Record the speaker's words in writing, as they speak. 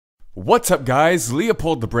What's up guys,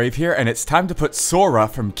 LeopoldTheBrave here, and it's time to put Sora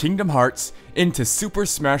from Kingdom Hearts into Super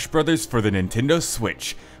Smash Bros. For the Nintendo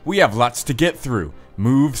Switch. We have lots to get through,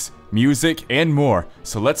 moves, music, and more,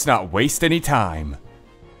 so let's not waste any time.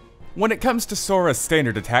 When it comes to Sora's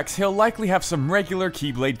standard attacks, he'll likely have some regular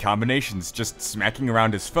Keyblade combinations, just smacking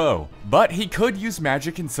around his foe. But he could use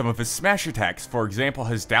magic in some of his smash attacks. For example,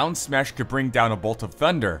 his down smash could bring down a bolt of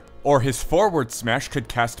thunder, or his forward smash could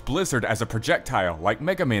cast Blizzard as a projectile, like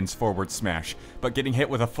Mega Man's forward smash, but getting hit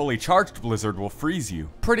with a fully charged Blizzard will freeze you.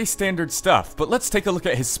 Pretty standard stuff, but let's take a look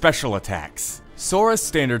at his special attacks. Sora's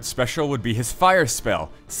standard special would be his fire spell.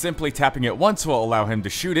 Simply tapping it once will allow him to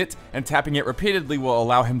shoot it, and tapping it repeatedly will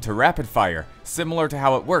allow him to rapid fire, similar to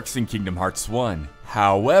how it works in Kingdom Hearts 1.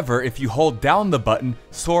 However, if you hold down the button,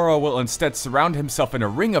 Sora will instead surround himself in a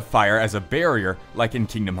ring of fire as a barrier, like in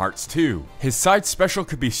Kingdom Hearts 2. His side special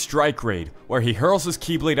could be Strike Raid, where he hurls his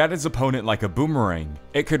Keyblade at his opponent like a boomerang.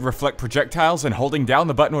 It could reflect projectiles, and holding down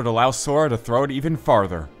the button would allow Sora to throw it even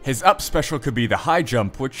farther. His up special could be the High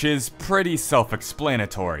Jump, which is pretty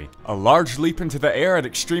self-explanatory. A large leap into the air at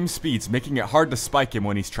extreme speeds, making it hard to spike him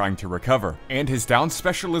when he's trying to recover. And his down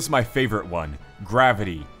special is my favorite one,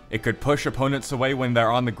 Gravity. It could push opponents away when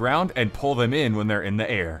they're on the ground and pull them in when they're in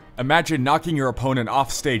the air. Imagine knocking your opponent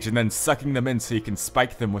off stage and then sucking them in so you can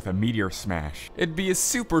spike them with a meteor smash. It'd be a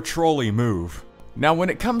super trolly move. Now when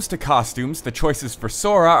it comes to costumes, the choices for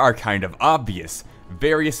Sora are kind of obvious.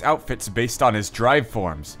 Various outfits based on his drive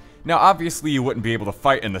forms. Now obviously you wouldn't be able to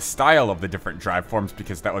fight in the style of the different drive forms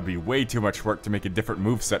because that would be way too much work to make a different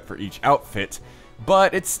moveset for each outfit,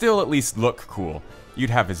 but it'd still at least look cool. You'd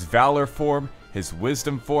have his Valor form, his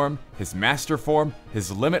Wisdom form, his Master form, his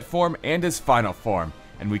Limit form, and his Final form.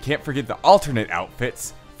 And we can't forget the alternate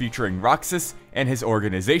outfits, featuring Roxas and his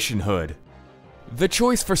Organization hood. The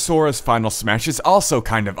choice for Sora's final smash is also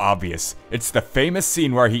kind of obvious. It's the famous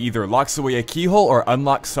scene where he either locks away a keyhole or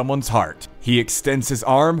unlocks someone's heart. He extends his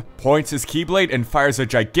arm, points his Keyblade, and fires a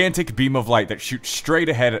gigantic beam of light that shoots straight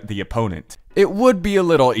ahead at the opponent. It would be a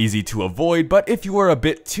little easy to avoid, but if you were a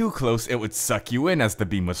bit too close, it would suck you in as the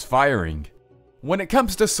beam was firing. When it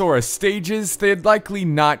comes to Sora's stages, they'd likely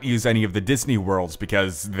not use any of the Disney worlds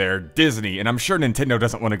because they're Disney, and I'm sure Nintendo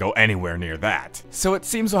doesn't want to go anywhere near that. So it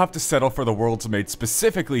seems we'll have to settle for the worlds made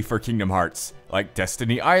specifically for Kingdom Hearts, like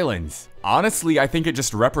Destiny Islands. Honestly, I think it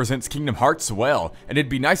just represents Kingdom Hearts well, and it'd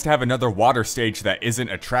be nice to have another water stage that isn't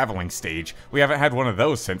a traveling stage. We haven't had one of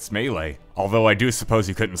those since Melee. Although I do suppose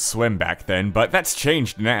you couldn't swim back then, but that's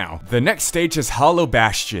changed now. The next stage is Hollow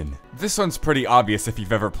Bastion. This one's pretty obvious if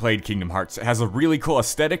you've ever played Kingdom Hearts. It has a really cool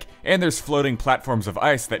aesthetic, and there's floating platforms of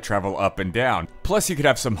ice that travel up and down. Plus you could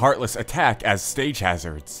have some Heartless attack as stage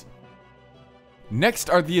hazards. Next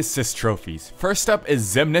are the assist trophies. First up is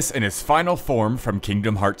Xemnas in his final form from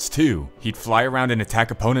Kingdom Hearts 2. He'd fly around and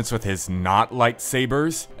attack opponents with his not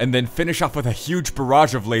lightsabers, and then finish off with a huge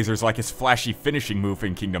barrage of lasers like his flashy finishing move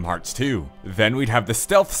in Kingdom Hearts 2. Then we'd have the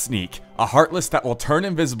Stealth Sneak, a Heartless that will turn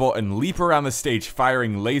invisible and leap around the stage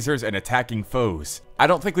firing lasers and attacking foes. I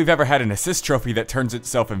don't think we've ever had an assist trophy that turns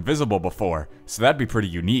itself invisible before, so that'd be pretty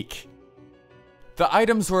unique. The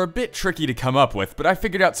items were a bit tricky to come up with, but I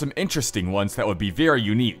figured out some interesting ones that would be very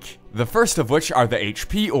unique. The first of which are the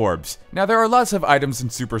HP orbs. Now there are lots of items in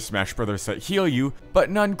Super Smash Bros. That heal you,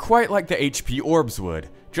 but none quite like the HP orbs would.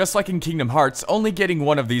 Just like in Kingdom Hearts, only getting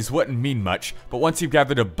one of these wouldn't mean much, but once you've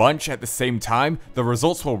gathered a bunch at the same time, the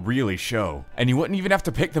results will really show. And you wouldn't even have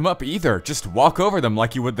to pick them up either, just walk over them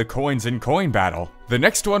like you would the coins in Coin Battle. The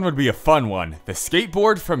next one would be a fun one, the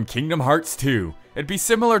skateboard from Kingdom Hearts 2. It'd be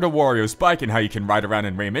similar to Wario's bike in how you can ride around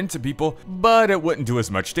and ram into people, but it wouldn't do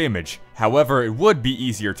as much damage. However, it would be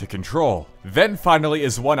easier to control. Then finally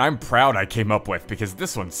is one I'm proud I came up with because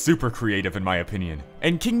this one's super creative in my opinion.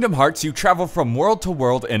 In Kingdom Hearts, you travel from world to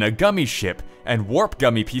world in a gummy ship, and warp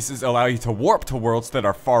gummy pieces allow you to warp to worlds that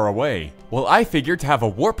are far away. Well, I figured to have a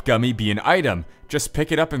warp gummy be an item. Just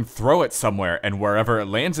pick it up and throw it somewhere, and wherever it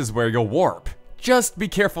lands is where you'll warp. Just be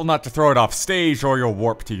careful not to throw it off stage or you'll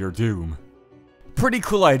warp to your doom. Pretty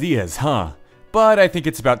cool ideas, huh? But I think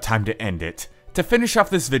it's about time to end it. To finish off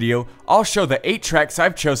this video, I'll show the 8 tracks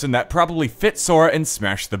I've chosen that probably fit Sora and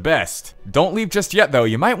Smash the best. Don't leave just yet though,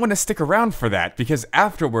 you might want to stick around for that, because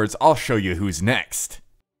afterwards I'll show you who's next.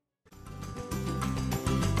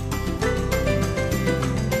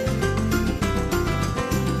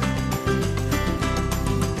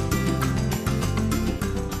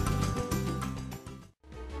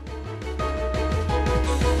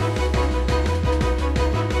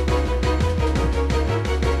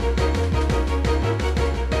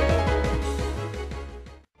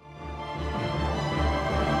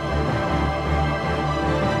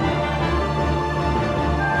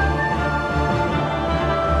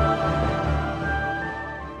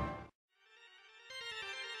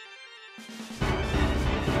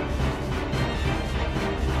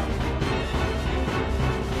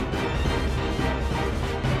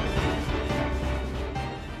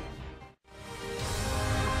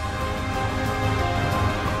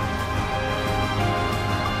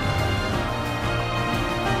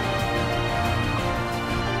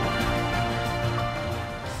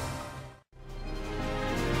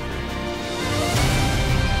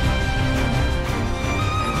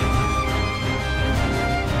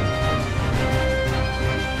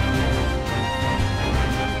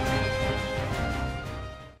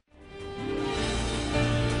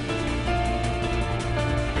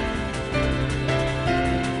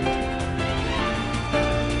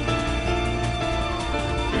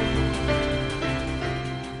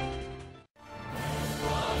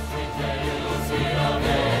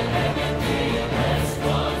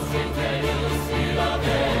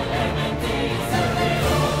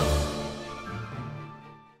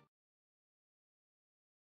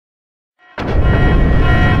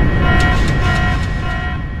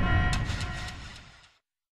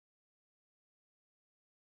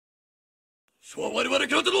 我々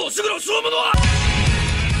キャラテのおしぐらしょうものは